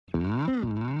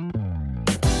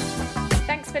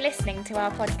Thanks for listening to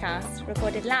our podcast,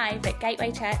 recorded live at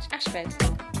Gateway Church, Ashford.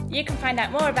 You can find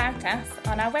out more about us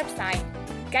on our website,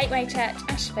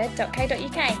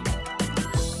 gatewaychurchashford.co.uk.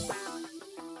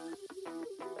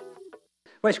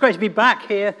 Well, it's great to be back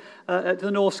here at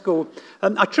the North School.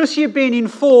 I trust you've been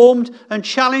informed and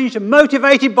challenged and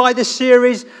motivated by this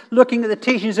series, looking at the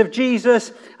teachings of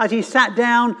Jesus as he sat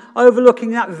down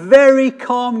overlooking that very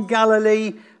calm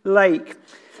Galilee lake.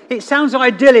 It sounds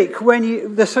idyllic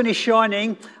when the sun is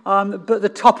shining, but the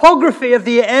topography of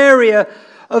the area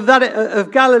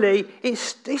of Galilee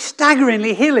is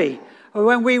staggeringly hilly.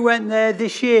 When we went there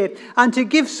this year, and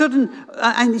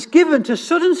it's given to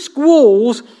sudden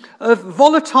squalls of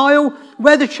volatile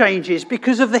weather changes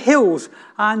because of the hills,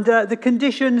 and the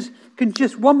conditions can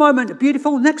just one moment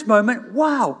beautiful, next moment,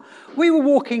 wow. We were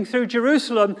walking through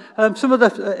Jerusalem, some of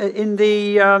in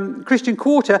the Christian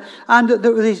Quarter, and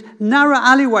there were these narrow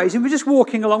alleyways, and we were just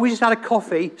walking along. We just had a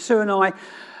coffee, Sue and I,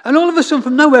 and all of a sudden,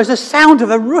 from nowhere, there's a sound of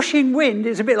a rushing wind.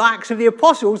 It's a bit like Acts of the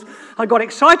Apostles. I got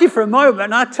excited for a moment,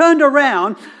 and I turned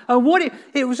around, and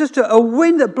it was just a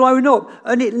wind that blown up,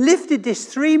 and it lifted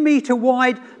this 3-meter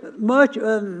wide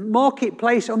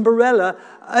marketplace umbrella,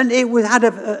 and it had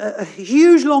a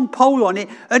huge long pole on it,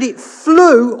 and it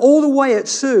flew all the way at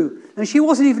Sue. And she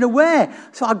wasn't even aware.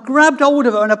 So I grabbed hold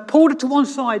of her and I pulled her to one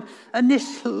side, and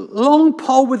this long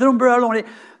pole with an umbrella on it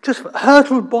just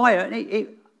hurtled by her. And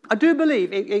I do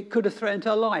believe it could have threatened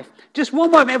her life. Just one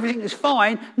moment, everything is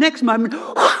fine. Next moment,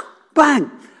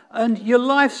 bang! And your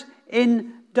life's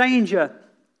in danger.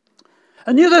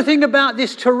 And the other thing about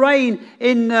this terrain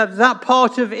in that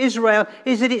part of Israel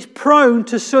is that it's prone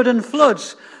to sudden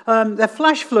floods. They're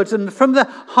flash floods, and from the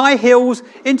high hills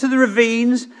into the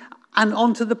ravines and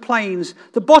onto the plains.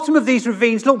 The bottom of these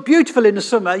ravines look beautiful in the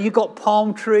summer. You've got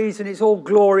palm trees and it's all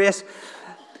glorious.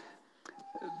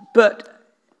 But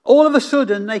all of a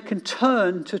sudden, they can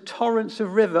turn to torrents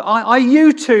of river. I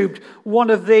YouTubed one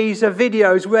of these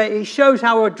videos where it shows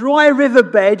how a dry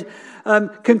riverbed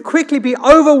can quickly be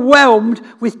overwhelmed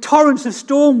with torrents of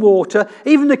storm water.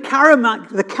 Even the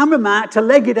cameraman had to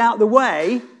leg it out the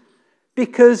way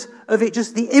because of it,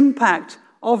 just the impact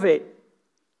of it.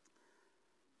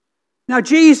 Now,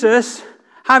 Jesus,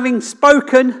 having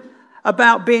spoken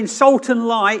about being salt and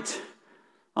light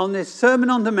on this Sermon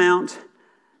on the Mount,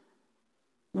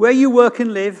 where you work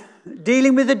and live,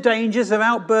 dealing with the dangers of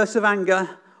outbursts of anger,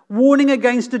 warning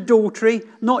against adultery,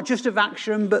 not just of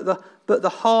action, but the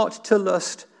heart to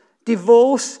lust,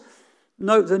 divorce,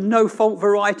 note the no-fault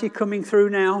variety coming through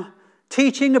now,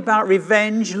 teaching about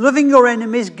revenge, loving your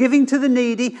enemies, giving to the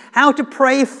needy, how to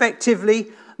pray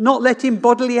effectively, not letting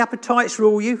bodily appetites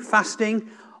rule you, fasting,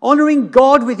 honouring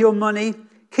God with your money,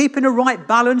 keeping a right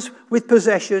balance with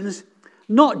possessions,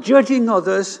 not judging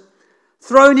others,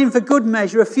 thrown in for good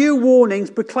measure, a few warnings,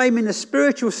 proclaiming the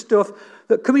spiritual stuff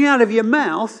that coming out of your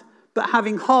mouth, but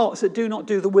having hearts that do not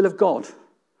do the will of God.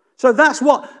 So that's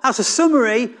a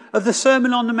summary of the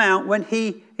Sermon on the Mount when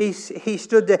he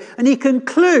stood there. And he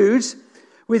concludes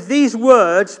with these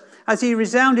words as he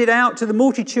resounded out to the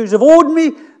multitudes of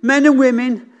ordinary men and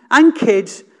women and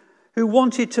kids who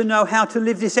wanted to know how to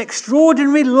live this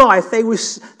extraordinary life they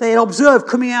had observed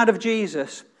coming out of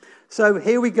Jesus. So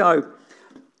here we go.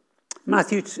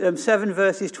 Matthew 7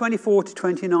 verses 24 to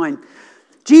 29.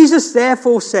 Jesus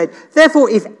therefore said, "Therefore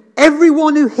if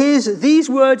everyone who hears these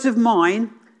words of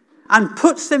mine and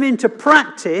puts them into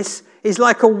practice is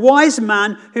like a wise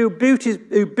man who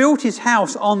built his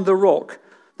house on the rock.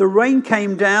 The rain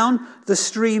came down, the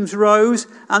streams rose,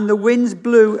 and the winds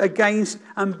blew against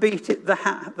and beat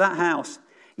that house.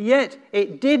 Yet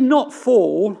it did not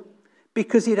fall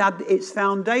because it had its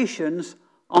foundations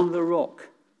on the rock.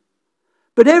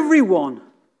 But everyone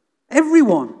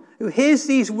who hears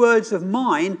these words of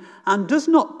mine and does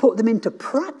not put them into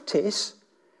practice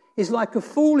is like a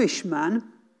foolish man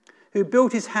who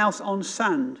built his house on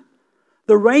sand.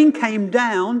 The rain came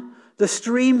down, the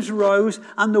streams rose,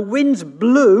 and the winds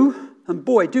blew, and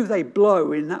boy, do they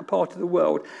blow in that part of the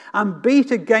world, and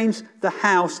beat against the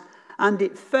house, and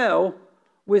it fell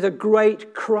with a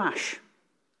great crash."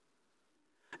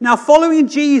 Now, following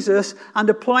Jesus and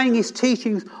applying his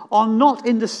teachings are not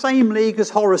in the same league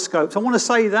as horoscopes. I want to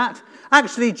say that.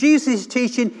 Actually, Jesus'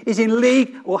 teaching is in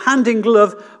league or hand in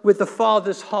glove with the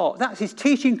Father's heart. That's his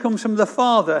teaching comes from the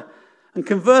Father. And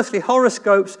conversely,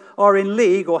 horoscopes are in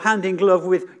league or hand in glove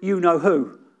with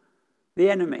you-know-who, the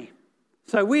enemy.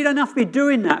 So we don't have to be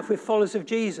doing that if we're followers of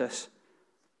Jesus.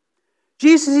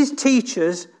 Jesus'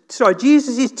 teachings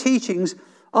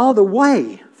are the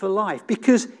way for life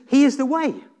because he is the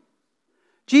way.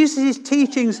 Jesus'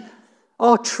 teachings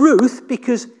are truth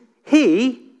because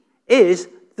he is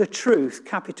the truth,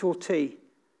 capital T.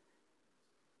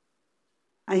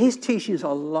 And his teachings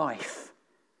are life,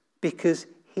 because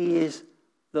he is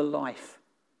the life.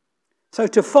 So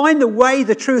to find the way,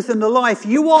 the truth, and the life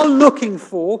you are looking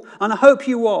for, and I hope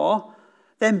you are,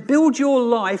 then build your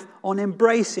life on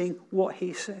embracing what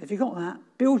he said. Have you got that?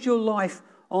 Build your life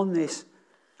on this.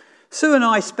 Sue and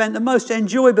I spent the most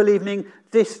enjoyable evening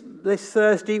this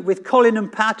Thursday with Colin and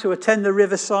Pat, who attend the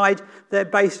Riverside. They're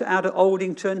based out of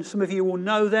Aldington. Some of you will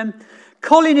know them.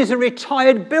 Colin is a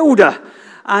retired builder,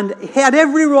 and he had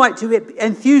every right to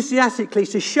enthusiastically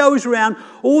to show us around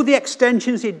all the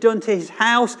extensions he'd done to his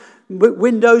house,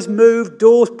 windows moved,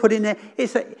 doors put in there.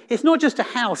 It's not just a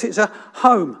house, it's a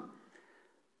home.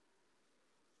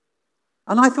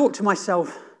 And I thought to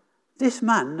myself, this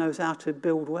man knows how to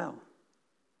build well.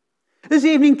 As the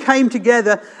evening came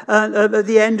together at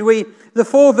the end, the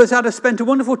four of us had spent a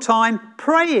wonderful time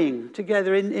praying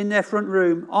together in their front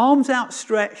room, arms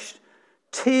outstretched,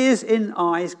 tears in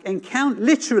eyes,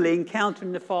 literally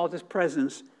encountering the Father's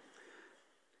presence.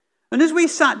 And as we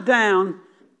sat down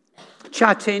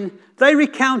chatting, they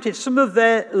recounted some of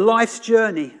their life's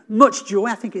journey. Much joy.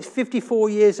 I think it's 54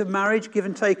 years of marriage, give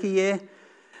and take a year.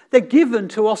 They're given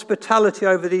to hospitality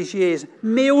over these years.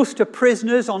 Meals to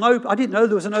prisoners. I didn't know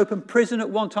there was an open prison at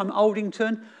one time at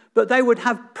Aldington, but they would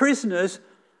have prisoners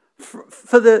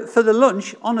for the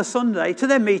lunch on a Sunday to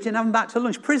their meeting, have them back to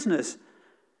lunch. Prisoners.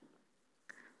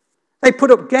 They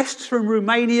put up guests from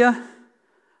Romania,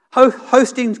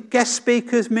 hosting guest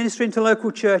speakers, ministering to local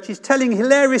churches, telling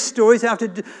hilarious stories how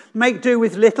to make do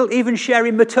with little, even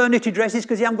sharing maternity dresses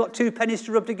because you haven't got 2 pennies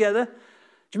to rub together.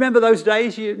 Do you remember those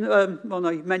days?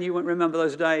 Many you won't remember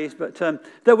those days, but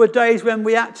there were days when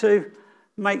we had to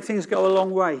make things go a long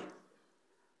way.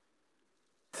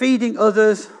 Feeding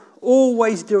others,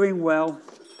 always doing well,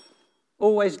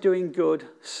 always doing good,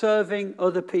 serving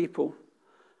other people.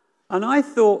 And I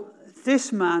thought,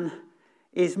 this man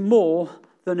is more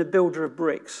than a builder of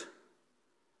bricks.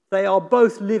 They are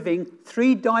both living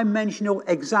 3-dimensional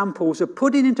examples of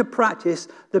putting into practice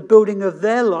the building of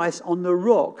their lives on the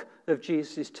rock of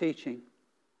Jesus' teaching.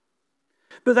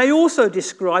 But they also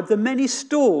describe the many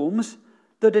storms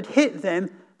that had hit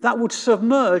them that would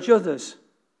submerge others.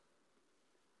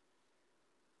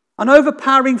 An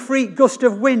overpowering freak gust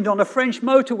of wind on a French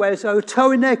motorway as they were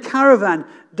towing their caravan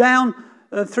down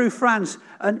through France,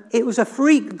 and it was a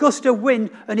freak gust of wind,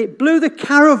 and it blew the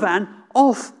caravan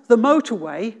off the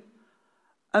motorway,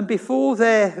 and before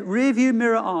their rearview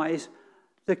mirror eyes,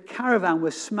 the caravan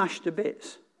was smashed to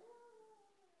bits.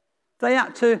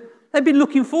 They'd been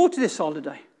looking forward to this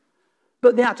holiday,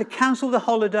 but they had to cancel the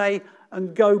holiday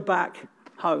and go back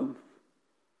home.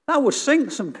 That would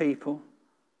sink some people,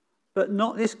 but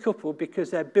not this couple, because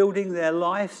they're building their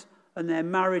lives and their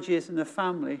marriages and their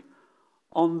family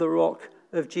on the rock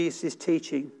of Jesus'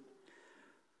 teaching.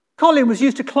 Colin was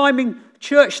used to climbing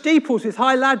church steeples with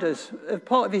high ladders as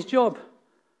part of his job.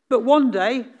 But one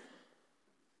day,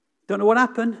 don't know what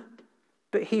happened,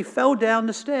 but he fell down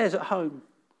the stairs at home.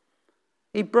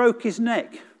 He broke his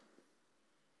neck.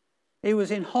 He was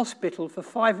in hospital for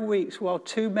 5 weeks while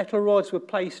 2 metal rods were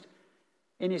placed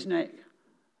in his neck.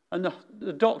 And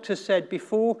the doctor said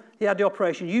before he had the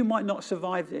operation, you might not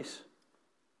survive this.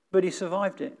 But he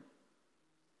survived it.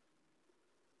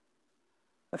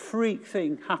 A freak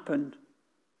thing happened.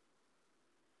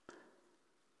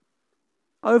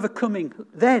 Overcoming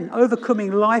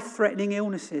life-threatening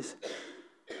illnesses.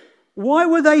 Why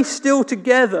were they still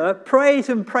together,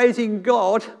 praising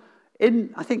God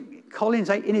I think Colin's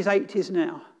in his 80s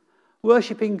now,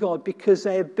 worshipping God? Because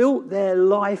they had built their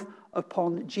life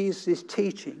upon Jesus'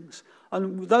 teachings.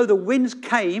 And though the winds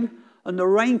came and the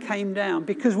rain came down,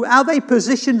 because how they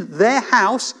positioned their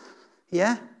house,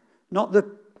 not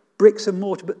the bricks and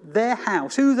mortar, but their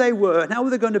house, who they were and how were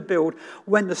they going to build,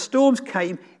 when the storms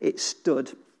came, it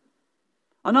stood.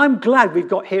 And I'm glad we've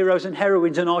got heroes and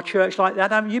heroines in our church like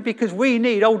that, haven't you? Because we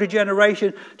need older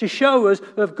generation to show us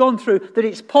who have gone through that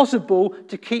it's possible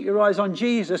to keep your eyes on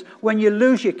Jesus when you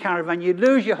lose your caravan, you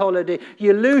lose your holiday,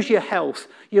 you lose your health,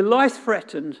 your life's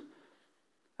threatened,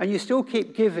 and you still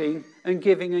keep giving and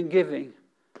giving and giving.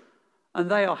 And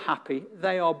they are happy,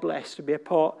 they are blessed to be a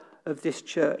part of this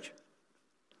church.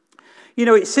 You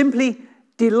know, it's simply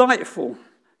delightful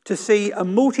to see a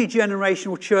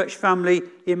multi-generational church family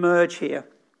emerge here.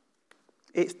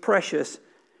 It's precious.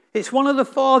 It's one of the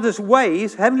Father's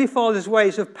ways, Heavenly Father's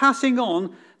ways of passing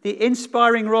on the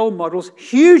inspiring role models,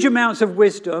 huge amounts of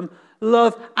wisdom,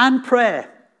 love and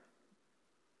prayer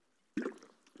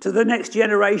to the next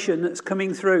generation that's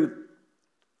coming through.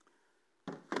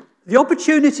 The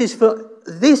opportunities for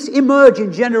this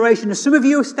emerging generation, and some of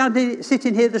you are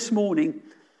sitting here this morning,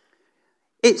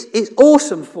 it's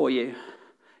awesome for you.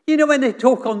 You know, when they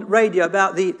talk on radio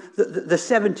about the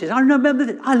 70s, I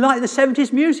remember I like the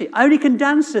 70s music. I only can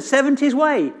dance the 70s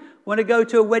way when I go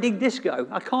to a wedding disco.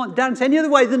 I can't dance any other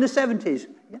way than the 70s.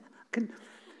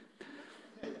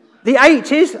 The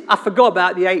 80s, I forgot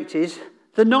about the 80s.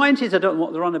 The 90s, I don't know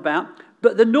what they're on about.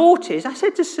 But the noughties, I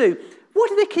said to Sue, why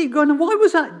do they keep going on? Why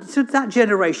was that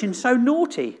generation so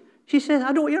naughty? She said, I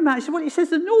don't know what you're about. I said, well, it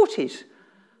says the noughties.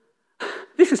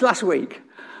 This was last week.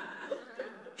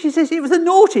 She says, it was the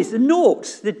noughties, the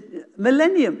noughts, the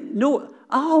millennium.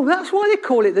 Oh, that's why they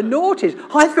call it the noughties.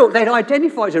 I thought they'd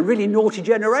identify as a really naughty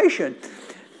generation.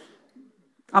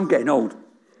 I'm getting old.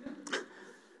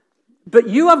 But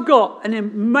you have got an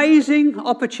amazing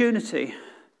opportunity,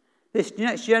 this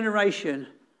next generation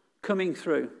coming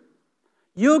through.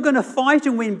 You're going to fight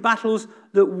and win battles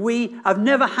that we have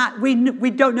never had, we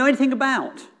don't know anything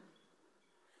about.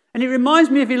 And it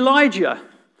reminds me of Elijah,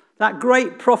 that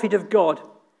great prophet of God.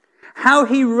 How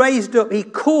he raised up, he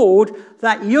called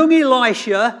that young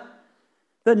Elisha,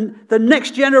 the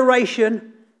next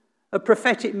generation of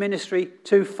prophetic ministry,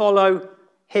 to follow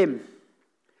him.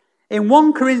 In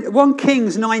 1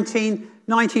 Kings 19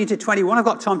 to 21, I've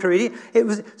got time to read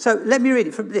it. So let me read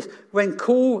it from this. When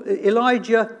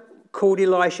Elijah called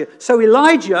Elisha. So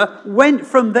Elijah went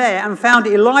from there and found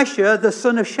Elisha, the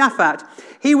son of Shaphat.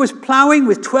 He was ploughing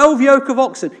with 12 yoke of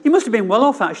oxen. He must have been well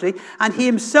off, actually. And he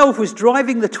himself was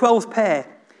driving the 12th pair.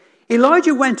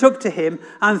 Elijah went up to him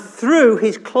and threw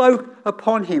his cloak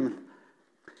upon him.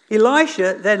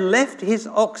 Elisha then left his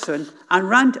oxen and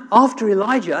ran after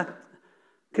Elijah,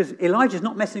 because Elijah's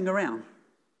not messing around.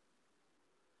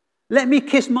 Let me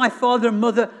kiss my father and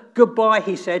mother goodbye,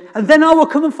 he said, and then I will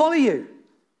come and follow you.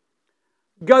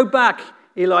 Go back,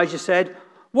 Elijah said.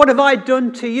 What have I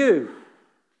done to you?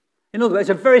 In other words,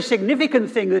 a very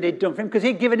significant thing that he'd done for him, because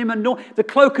he'd given him the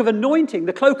cloak of anointing,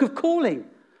 the cloak of calling.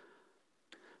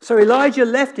 So Elijah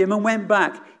left him and went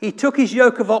back. He took his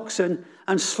yoke of oxen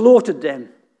and slaughtered them.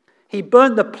 He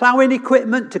burnt the ploughing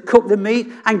equipment to cook the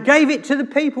meat and gave it to the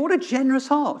people. What a generous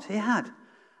heart he had.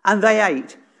 And they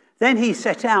ate. Then he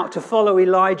set out to follow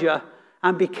Elijah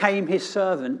and became his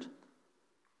servant.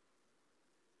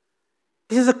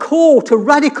 This is a call to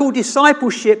radical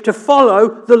discipleship, to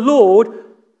follow the Lord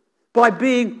by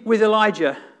being with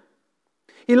Elijah.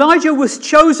 Elisha was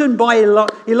chosen by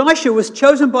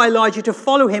Elijah to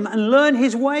follow him and learn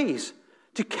his ways,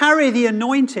 to carry the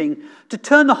anointing, to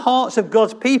turn the hearts of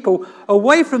God's people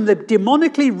away from the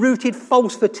demonically rooted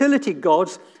false fertility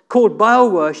gods called Baal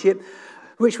worship,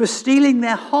 which was stealing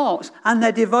their hearts and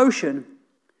their devotion.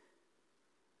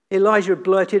 Elijah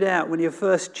blurted out when he was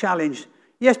first challenged,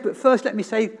 yes, but first let me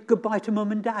say goodbye to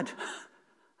mum and dad.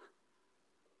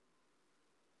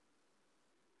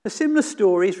 A similar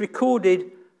story is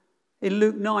recorded in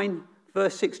Luke 9,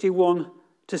 verse 61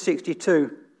 to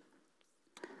 62.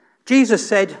 Jesus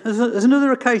said, there's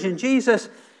another occasion, Jesus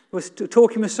was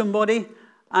talking with somebody,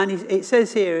 and it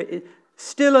says here,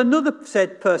 still another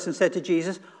person said to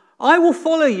Jesus, I will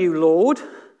follow you, Lord,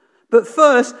 but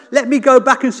first let me go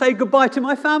back and say goodbye to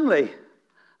my family.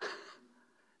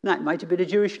 Now, it might have been a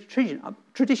Jewish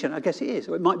tradition, I guess it is,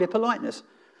 or it might be a politeness.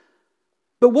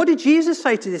 But what did Jesus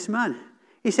say to this man?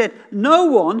 He said, no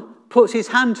one puts his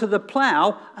hand to the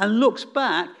plough and looks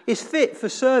back is fit for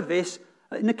service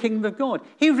in the kingdom of God.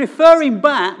 He's referring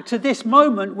back to this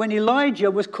moment when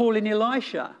Elijah was calling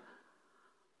Elisha.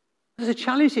 There's a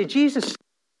challenge here. Jesus'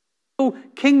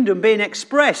 kingdom being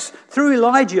expressed through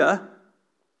Elijah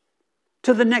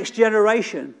to the next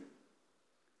generation.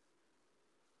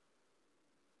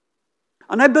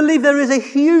 And I believe there is a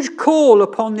huge call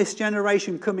upon this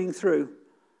generation coming through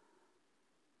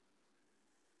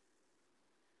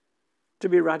to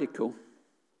be radical.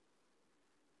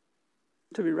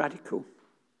 To be radical.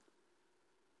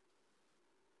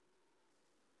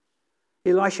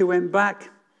 Elisha went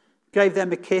back, gave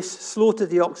them a kiss,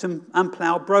 slaughtered the oxen and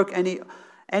plough, broke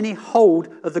any hold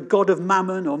of the god of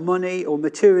mammon or money or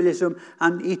materialism,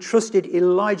 and he trusted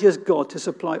Elijah's God to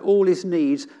supply all his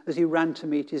needs as he ran to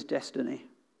meet his destiny.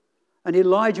 And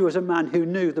Elijah was a man who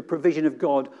knew the provision of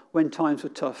God when times were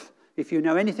tough. If you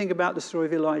know anything about the story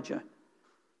of Elijah.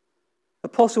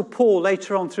 Apostle Paul,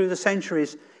 later on through the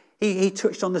centuries, he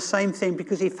touched on the same thing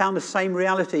because he found the same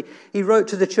reality. He wrote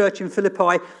to the church in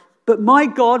Philippi, but my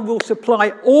God will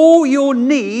supply all your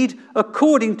need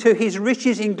according to his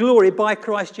riches in glory by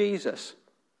Christ Jesus.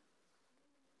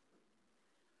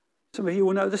 Some of you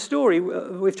will know the story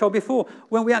we've told before.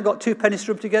 When we hadn't got 2 pennies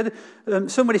to rub together,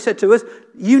 somebody said to us,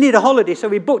 you need a holiday. So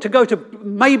we booked to go to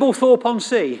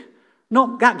Mablethorpe-on-Sea.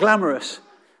 Not that glamorous.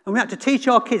 And we had to teach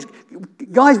our kids,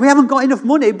 guys, we haven't got enough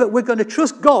money, but we're going to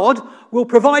trust God will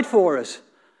provide for us.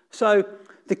 So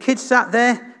The kids sat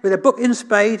there with a bucket and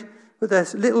spade, with their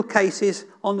little cases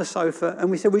on the sofa,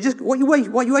 and we said, what are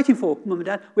you waiting for, Mum and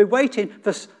Dad? We're waiting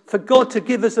for God to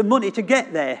give us the money to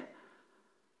get there.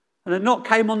 And a knock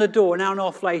came on the door an hour and a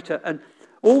half later, and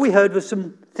all we heard was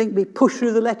something be pushed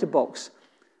through the letterbox.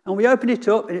 And we opened it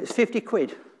up, and it was 50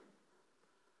 quid.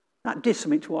 That did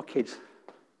something to our kids,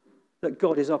 that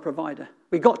God is our provider.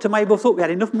 We got to Mablethorpe, we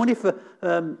had enough money for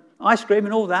ice cream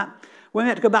and all that. When we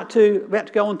had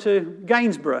to go on to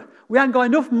Gainsborough, we hadn't got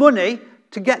enough money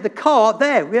to get the car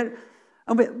there.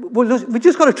 We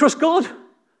just got to trust God.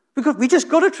 We just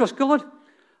got to trust God.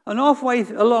 And halfway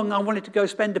along, I wanted to go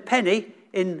spend a penny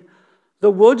in the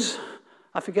woods.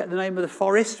 I forget the name of the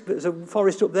forest, but there's a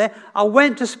forest up there. I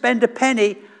went to spend a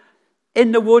penny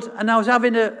in the woods, and I was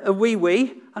having a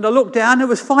wee, and I looked down, and it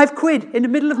was 5 quid in the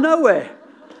middle of nowhere.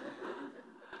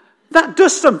 That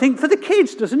does something for the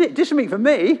kids, doesn't it? It did something for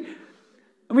me.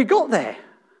 And we got there.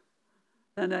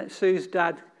 And Sue's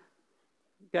dad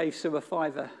gave Sue a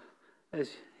fiver, as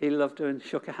he loved her, and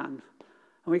shook her hand.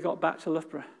 And we got back to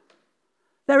Loughborough.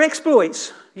 They're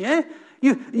exploits, yeah?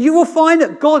 You will find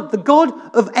that God, the God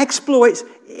of exploits,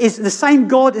 is the same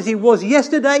God as he was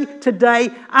yesterday, today,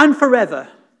 and forever.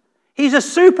 He's a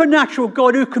supernatural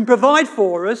God who can provide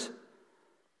for us,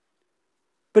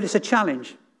 but it's a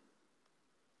challenge.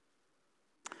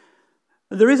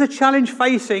 There is a challenge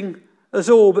facing us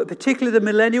all, but particularly the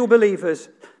millennial believers,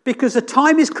 because the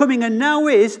time is coming, and now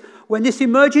is, when this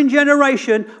emerging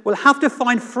generation will have to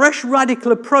find fresh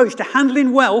radical approach to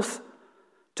handling wealth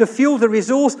to fuel the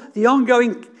resource, the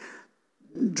ongoing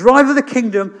drive of the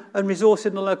kingdom, and resource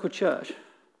in the local church.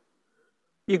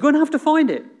 You're going to have to find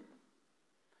it.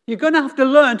 You're going to have to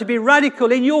learn to be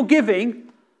radical in your giving,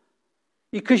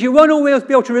 because you won't always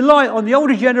be able to rely on the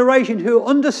older generation who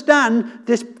understand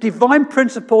this divine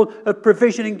principle of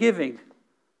provision and giving.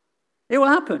 It will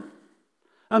happen.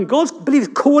 And God believes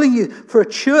calling you for a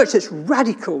church that's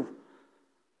radical.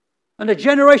 And a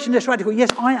generation that's radical.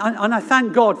 Yes, I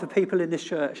thank God for people in this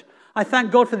church. I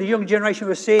thank God for the young generation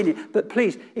who are seeing it. But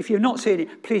please, if you're not seeing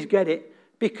it, please get it.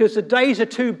 Because the days are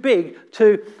too big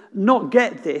to not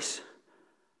get this.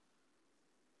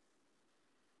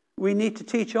 We need to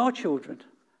teach our children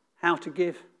how to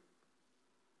give.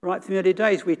 Right from the early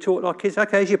days, we taught our kids,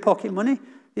 okay, here's your pocket money.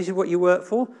 This is what you work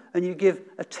for. And you give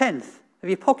a tenth of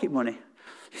your pocket money.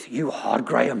 You think, you hard,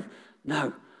 Graham.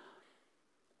 No.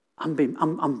 I'm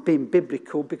being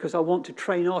biblical because I want to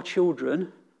train our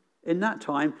children in that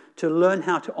time to learn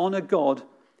how to honour God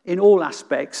in all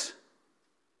aspects.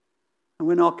 And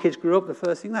when our kids grew up, the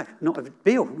first thing, not a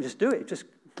deal, we just do it. Just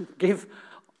give,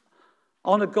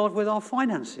 honour God with our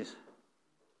finances.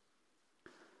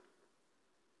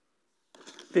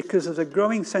 Because there's a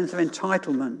growing sense of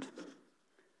entitlement.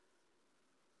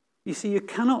 You see, you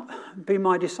cannot be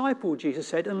my disciple, Jesus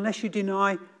said, unless you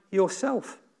deny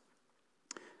yourself.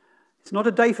 It's not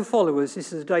a day for followers,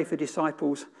 this is a day for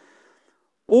disciples.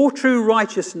 All true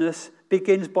righteousness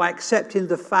begins by accepting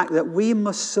the fact that we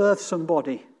must serve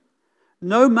somebody.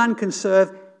 No man can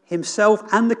serve himself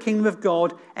and the kingdom of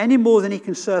God any more than he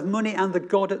can serve money and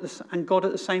God at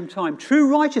the same time.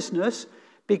 True righteousness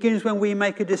begins when we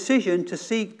make a decision to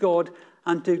seek God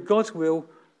and do God's will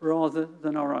rather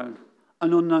than our own.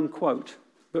 An unknown quote,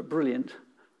 but brilliant.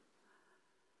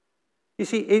 You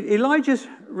see, Elijah's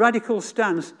radical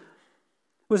stance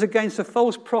was against the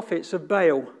false prophets of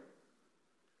Baal.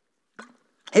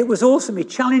 It was awesome. He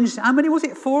challenged, how many was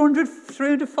it? 400,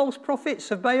 300 false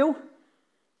prophets of Baal?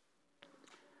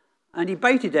 And he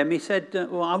baited them. He said,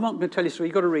 well, I'm not going to tell you the story.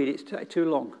 You've got to read it. It's too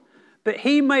long. But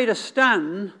he made a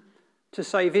stand to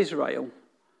save Israel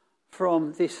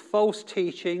from this false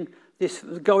teaching, this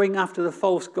going after the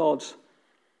false gods,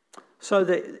 so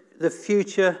that the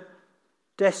future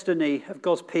destiny of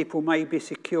God's people may be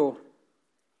secure.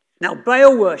 Now,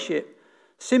 Baal worship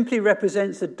simply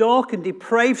represents the dark and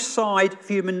depraved side of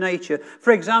human nature.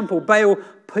 For example, Baal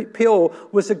Peor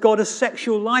was the god of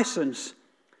sexual license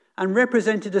and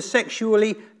represented the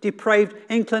sexually depraved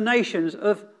inclinations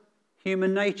of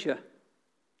human nature.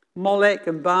 Molech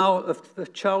and Baal of the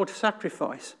child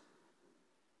sacrifice.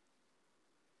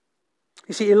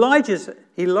 You see, Elijah's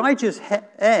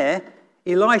heir,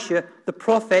 Elisha, the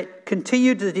prophet,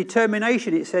 continued the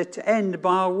determination, it says, to end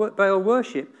Baal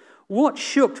worship. What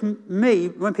shook me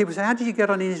when people say, how did you get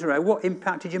on in Israel? What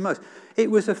impacted you most?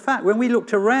 It was the fact, when we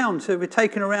looked around, so we're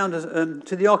taken around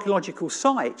to the archaeological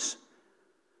sites,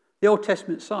 the Old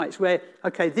Testament sites, where,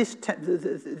 okay, this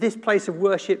place of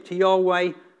worship to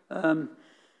Yahweh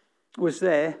was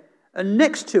there, and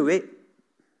next to it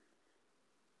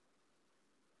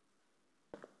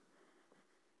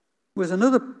was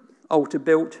another altar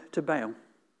built to Baal.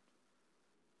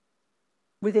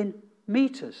 within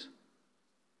meters.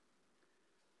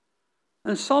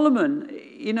 And Solomon,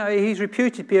 he's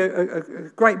reputed to be a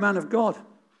great man of God.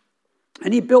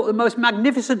 And he built the most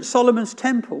magnificent Solomon's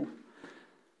temple.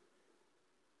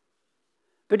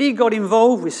 But he got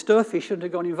involved with stuff he shouldn't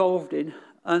have got involved in.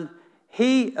 And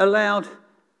he allowed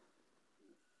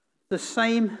the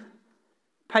same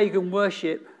pagan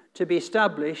worship to be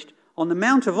established on the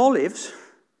Mount of Olives,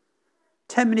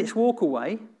 10 minutes walk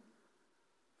away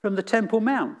from the Temple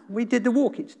Mount. We did the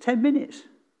walk, it's 10 minutes.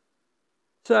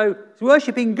 So it's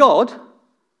worshipping God,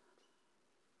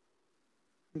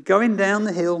 going down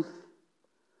the hill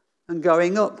and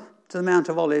going up to the Mount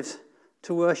of Olives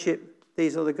to worship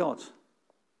these other gods.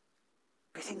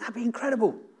 We think that'd be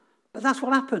incredible, but that's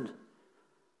what happened.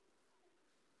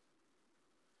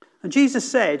 And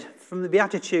Jesus said from the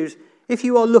Beatitudes, if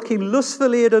you are looking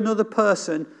lustfully at another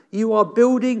person, you are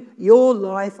building your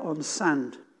life on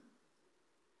sand.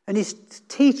 And his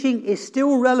teaching is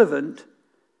still relevant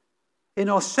in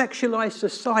our sexualized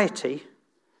society.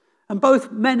 And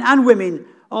both men and women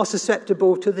are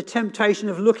susceptible to the temptation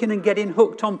of looking and getting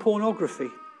hooked on pornography.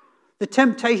 The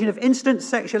temptation of instant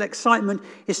sexual excitement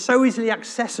is so easily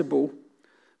accessible,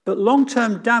 but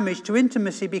long-term damage to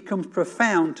intimacy becomes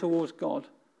profound towards God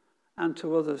and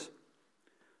to others.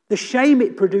 The shame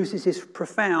it produces is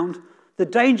profound. The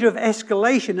danger of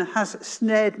escalation has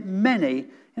snared many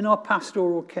in our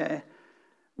pastoral care.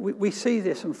 We see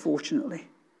this, unfortunately.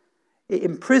 It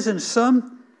imprisons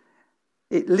some.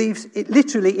 It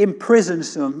literally imprisons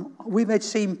some. We've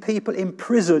seen people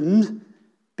imprisoned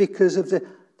because of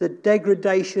the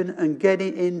degradation and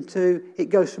getting into, it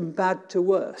goes from bad to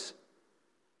worse.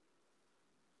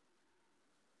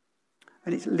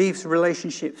 And it leaves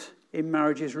relationships in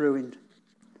marriages ruined.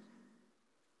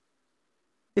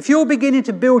 If you're beginning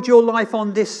to build your life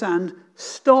on this sand,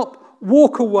 stop,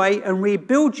 walk away and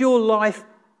rebuild your life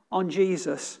on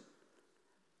Jesus.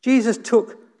 Jesus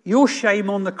took your shame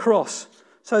on the cross.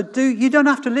 So you don't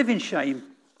have to live in shame.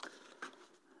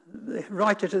 The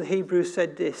writer to the Hebrews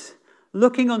said this,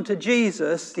 looking unto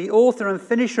Jesus, the author and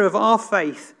finisher of our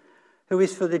faith, who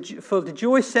is for the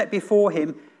joy set before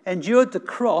him, endured the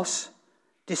cross,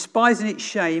 despising its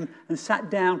shame, and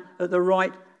sat down at the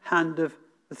right hand of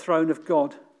the throne of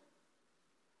God.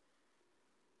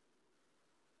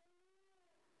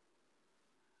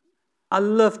 I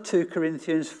love 2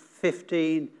 Corinthians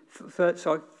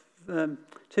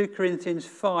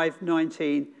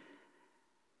 5:19.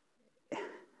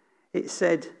 It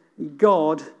said,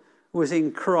 God was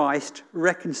in Christ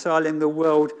reconciling the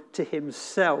world to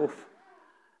himself,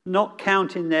 not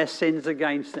counting their sins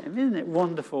against them. Isn't it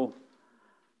wonderful?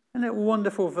 Isn't it a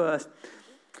wonderful verse?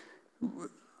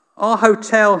 Our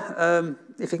hotel,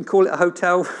 if you can call it a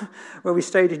hotel, where we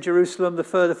stayed in Jerusalem the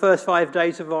first 5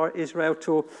 days of our Israel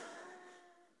tour,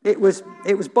 it was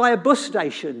by a bus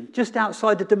station just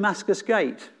outside the Damascus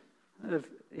gate of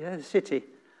the city.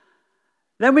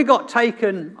 Then we got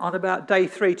taken on about day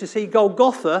 3 to see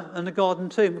Golgotha and the Garden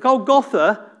Tomb.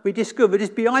 Golgotha, we discovered,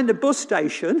 is behind the bus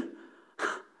station,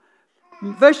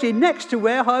 virtually next to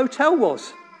where our hotel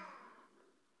was.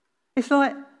 It's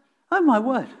like, oh my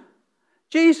word.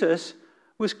 Jesus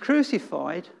was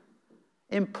crucified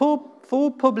in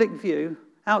full public view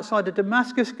outside the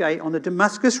Damascus gate on the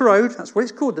Damascus Road. That's what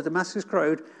it's called, the Damascus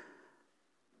Road.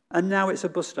 And now it's a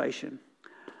bus station.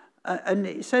 And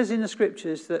it says in the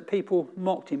scriptures that people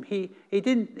mocked him. He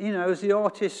didn't, as the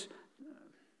artist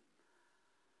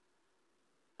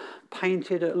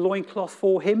painted a loincloth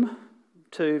for him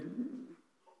to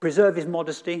preserve his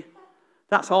modesty.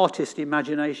 That's artist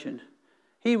imagination.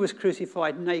 He was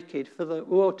crucified naked for the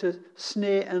world to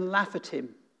sneer and laugh at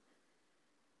him.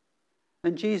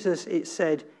 And Jesus, it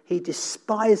said, he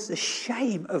despised the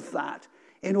shame of that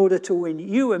in order to win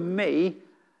you and me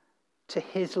to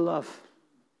his love,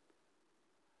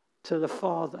 to the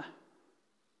Father.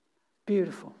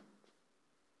 Beautiful.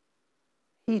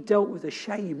 He dealt with the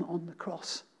shame on the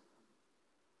cross.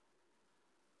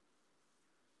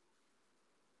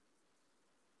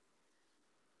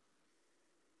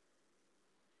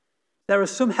 There are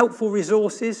some helpful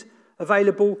resources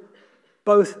available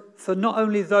both for not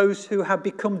only those who have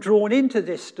become drawn into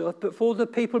this stuff, but for the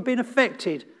people who have been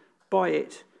affected by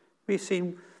it. We've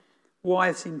seen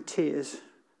wives in tears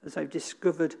as they've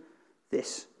discovered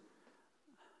this.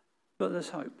 But there's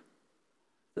hope.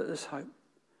 There's hope.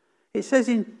 It says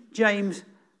in James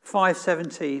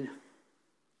 5:17,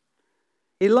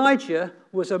 Elijah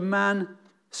was a man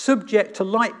subject to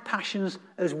like passions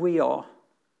as we are,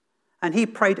 and he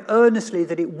prayed earnestly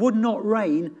that it would not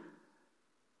rain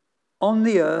on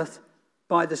the earth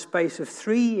by the space of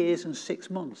 3 years and 6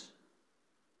 months.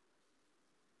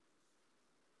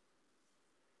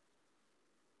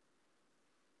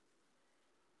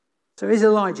 So here's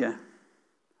Elijah.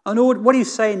 What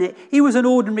he's saying it, he was an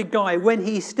ordinary guy when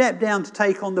he stepped down to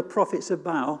take on the prophets of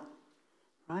Baal.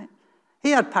 Right?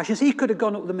 He had passions. He could have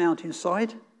gone up the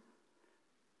mountainside.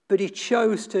 But he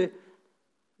chose to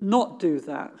not do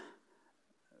that,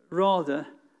 rather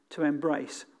to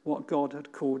embrace what God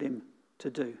had called him to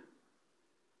do.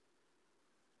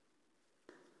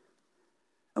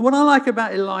 And what I like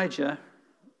about Elijah,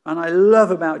 and I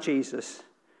love about Jesus,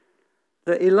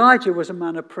 that Elijah was a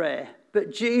man of prayer,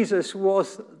 but Jesus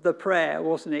was the prayer,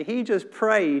 wasn't he? He just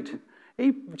prayed.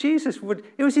 It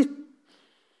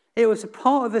was a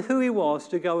part of who he was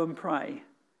to go and pray.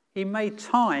 He made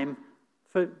time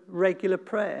for regular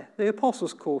prayer. The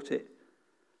apostles caught it.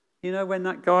 You know, when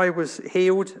that guy was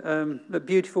healed, the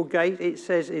beautiful gate, it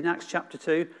says in Acts chapter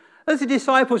 2, as the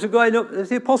apostles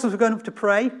were going up to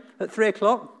pray at 3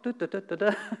 o'clock,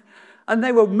 and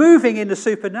they were moving in the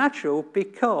supernatural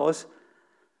because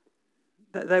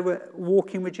they were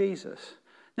walking with Jesus.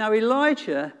 Now,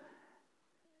 Elijah,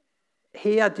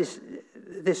 he had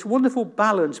this wonderful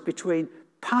balance between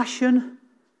passion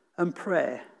and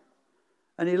prayer.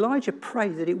 And Elijah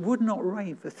prayed that it would not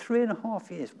rain for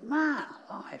 3.5 years. Man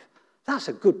alive, that's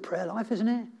a good prayer life, isn't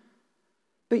it?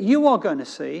 But you are going to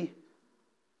see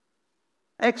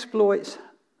exploits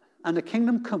and the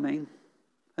kingdom coming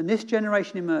and this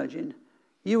generation emerging.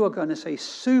 You are going to see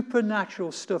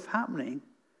supernatural stuff happening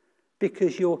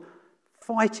because you're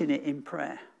fighting it in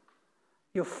prayer.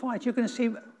 You're going to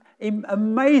see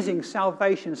amazing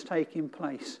salvations taking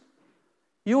place.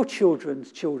 Your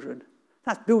children's children.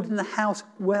 That's building the house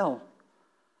well.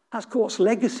 That's God's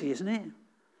legacy, isn't it?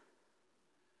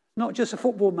 Not just the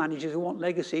football managers who want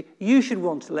legacy. You should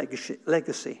want a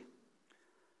legacy.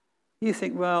 You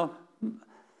think, well,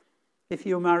 if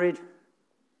you're married,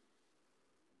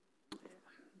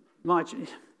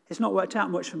 it's not worked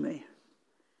out much for me.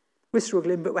 We're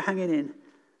struggling, but we're hanging in.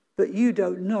 But you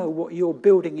don't know what you're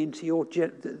building into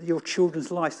your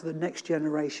children's lives for the next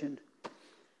generation.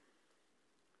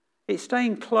 It's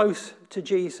staying close to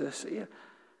Jesus.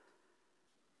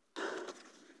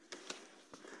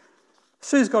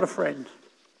 Sue's got a friend.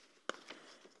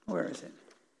 Where is it?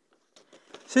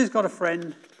 Sue's got a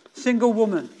friend, single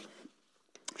woman.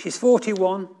 She's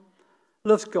 41,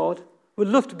 loves God, would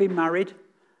love to be married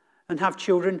and have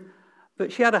children,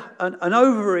 but she had an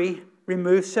ovary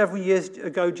removed several years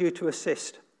ago due to a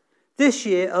cyst. This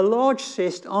year, a large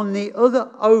cyst on the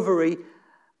other ovary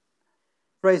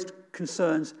raised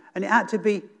concerns, and it had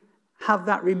to have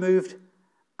that removed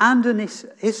and a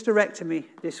hysterectomy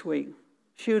this week.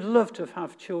 She would love to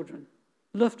have children,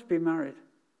 love to be married.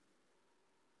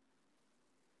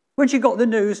 When she got the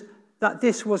news that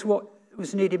this was what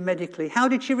was needed medically, how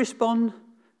did she respond?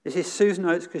 This is Sue's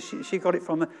notes because she got it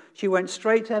from her. She went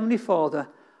straight to Heavenly Father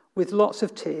with lots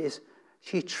of tears.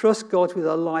 She trusts God with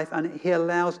her life and He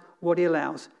allows what He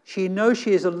allows. She knows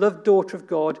she is a loved daughter of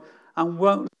God and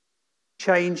won't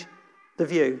change the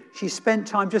view. She spent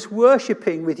time just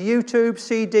worshipping with YouTube,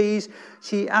 CDs.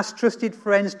 She asked trusted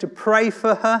friends to pray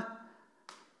for her.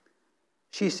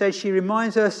 She said she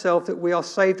reminds herself that we are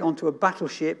saved onto a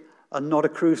battleship and not a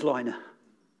cruise liner.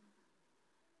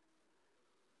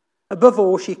 Above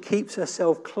all, she keeps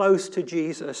herself close to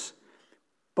Jesus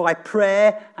by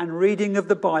prayer and reading of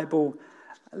the Bible,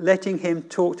 letting Him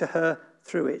talk to her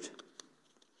through it.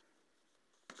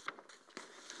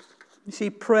 You see,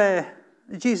 prayer,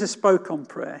 Jesus spoke on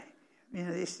prayer. You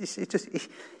know,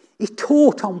 he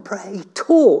taught on prayer. He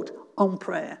taught on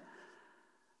prayer.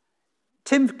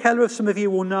 Tim Keller, some of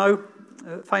you will know,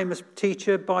 a famous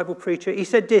teacher, Bible preacher, he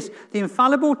said this: the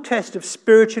infallible test of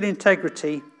spiritual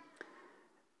integrity,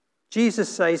 Jesus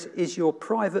says, is your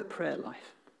private prayer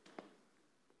life.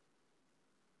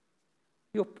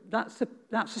 That's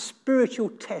a spiritual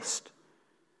test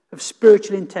of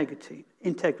spiritual integrity,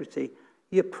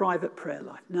 your private prayer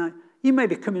life. Now, you may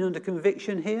be coming under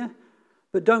conviction here,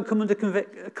 but don't come under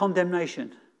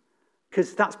condemnation,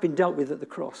 because that's been dealt with at the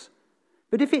cross.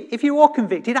 But if you are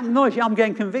convicted, acknowledge, I'm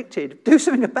getting convicted. Do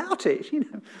something about it. You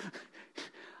know,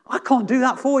 I can't do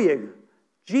that for you.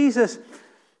 Jesus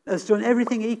has done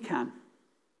everything He can.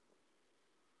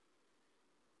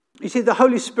 You see, the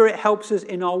Holy Spirit helps us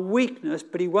in our weakness,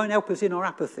 but He won't help us in our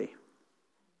apathy.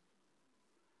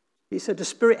 He said the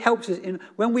Spirit helps us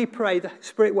when we pray, the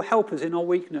Spirit will help us in our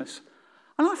weakness.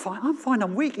 And I find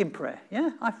I'm weak in prayer.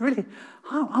 Yeah,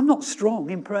 I'm not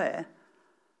strong in prayer.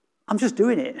 I'm just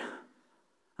doing it.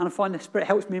 And I find the Spirit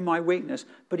helps me in my weakness,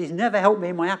 but He's never helped me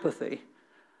in my apathy.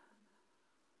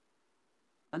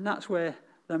 And that's where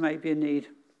there may be a need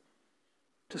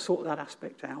to sort that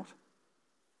aspect out.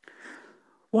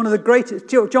 One of the greatest,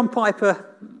 John Piper,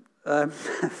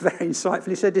 very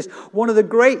insightfully said this: one of the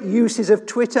great uses of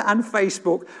Twitter and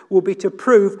Facebook will be to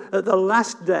prove at the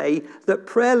last day that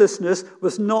prayerlessness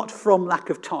was not from lack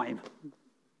of time.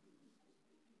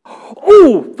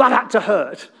 Oh, that had to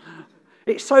hurt.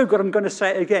 It's so good, I'm going to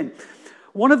say it again.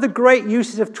 One of the great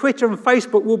uses of Twitter and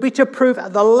Facebook will be to prove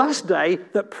at the last day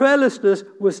that prayerlessness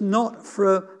was not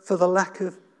for the lack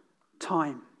of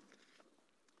time.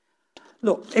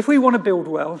 Look, if we want to build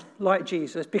well, like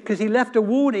Jesus, because he left a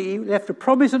warning, he left a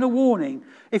promise and a warning.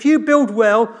 If you build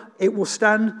well, it will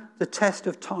stand the test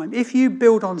of time. If you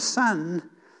build on sand,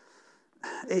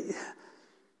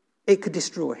 it could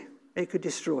destroy. It could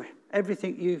destroy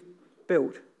everything you've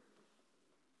built.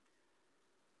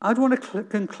 I'd want to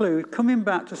conclude, coming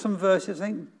back to some verses I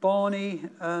think Barney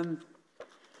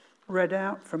read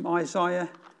out from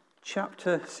Isaiah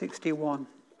chapter 61.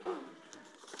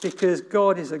 Because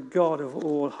God is a God of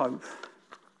all hope.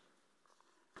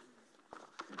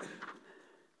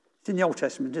 It's in the Old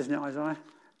Testament, isn't it, Isaiah?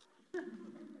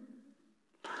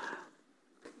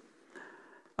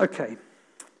 Okay.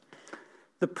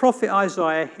 The prophet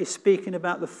Isaiah is speaking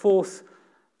about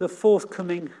the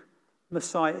forthcoming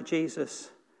Messiah, Jesus.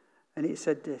 And it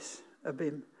said this of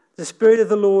him: the Spirit of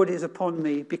the Lord is upon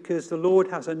me, because the Lord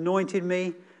has anointed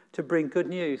me to bring good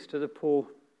news to the poor.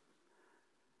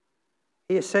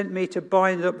 He has sent me to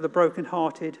bind up the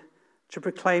brokenhearted, to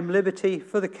proclaim liberty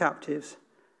for the captives,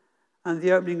 and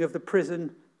the opening of the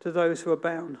prison to those who are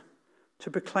bound, to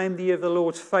proclaim the year of the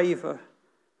Lord's favour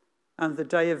and the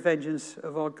day of vengeance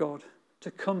of our God,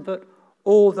 to comfort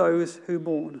all those who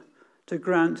mourn, to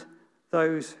grant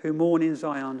those who mourn in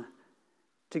Zion,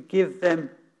 to give them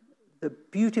the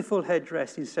beautiful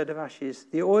headdress instead of ashes,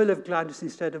 the oil of gladness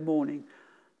instead of mourning,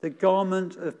 the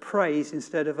garment of praise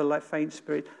instead of a faint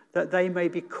spirit, that they may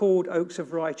be called oaks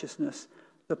of righteousness,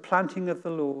 the planting of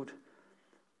the Lord,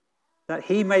 that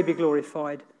he may be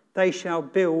glorified. They shall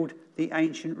build the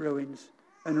ancient ruins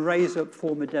and raise up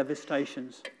former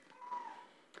devastations.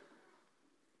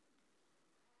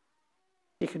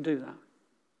 He can do that.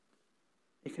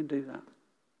 He can do that.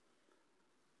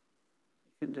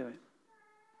 He can do it.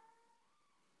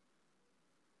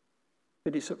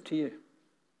 But it's up to you.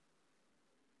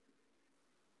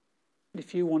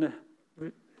 If you want to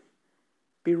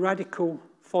be radical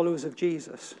followers of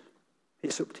Jesus,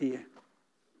 it's up to you.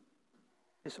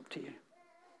 It's up to you.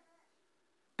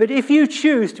 But if you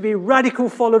choose to be a radical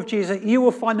follower of Jesus, you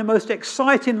will find the most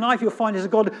exciting life. You'll find He's a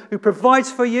God who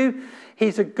provides for you.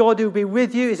 He's a God who will be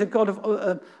with you. He's a God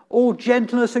of all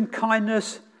gentleness and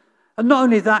kindness. And not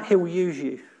only that, He will use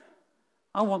you.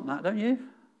 I want that, don't you?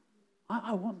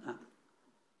 I want that.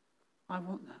 I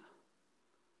want that.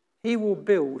 He will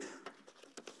build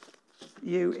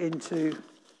you into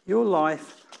your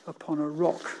life upon a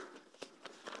rock,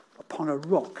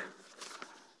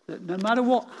 that no matter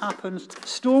what happens,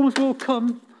 storms will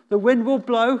come, the wind will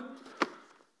blow,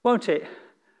 won't it?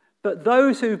 But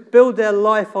those who build their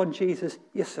life on Jesus,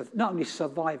 you not only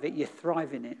survive it, you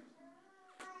thrive in it.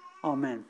 Amen.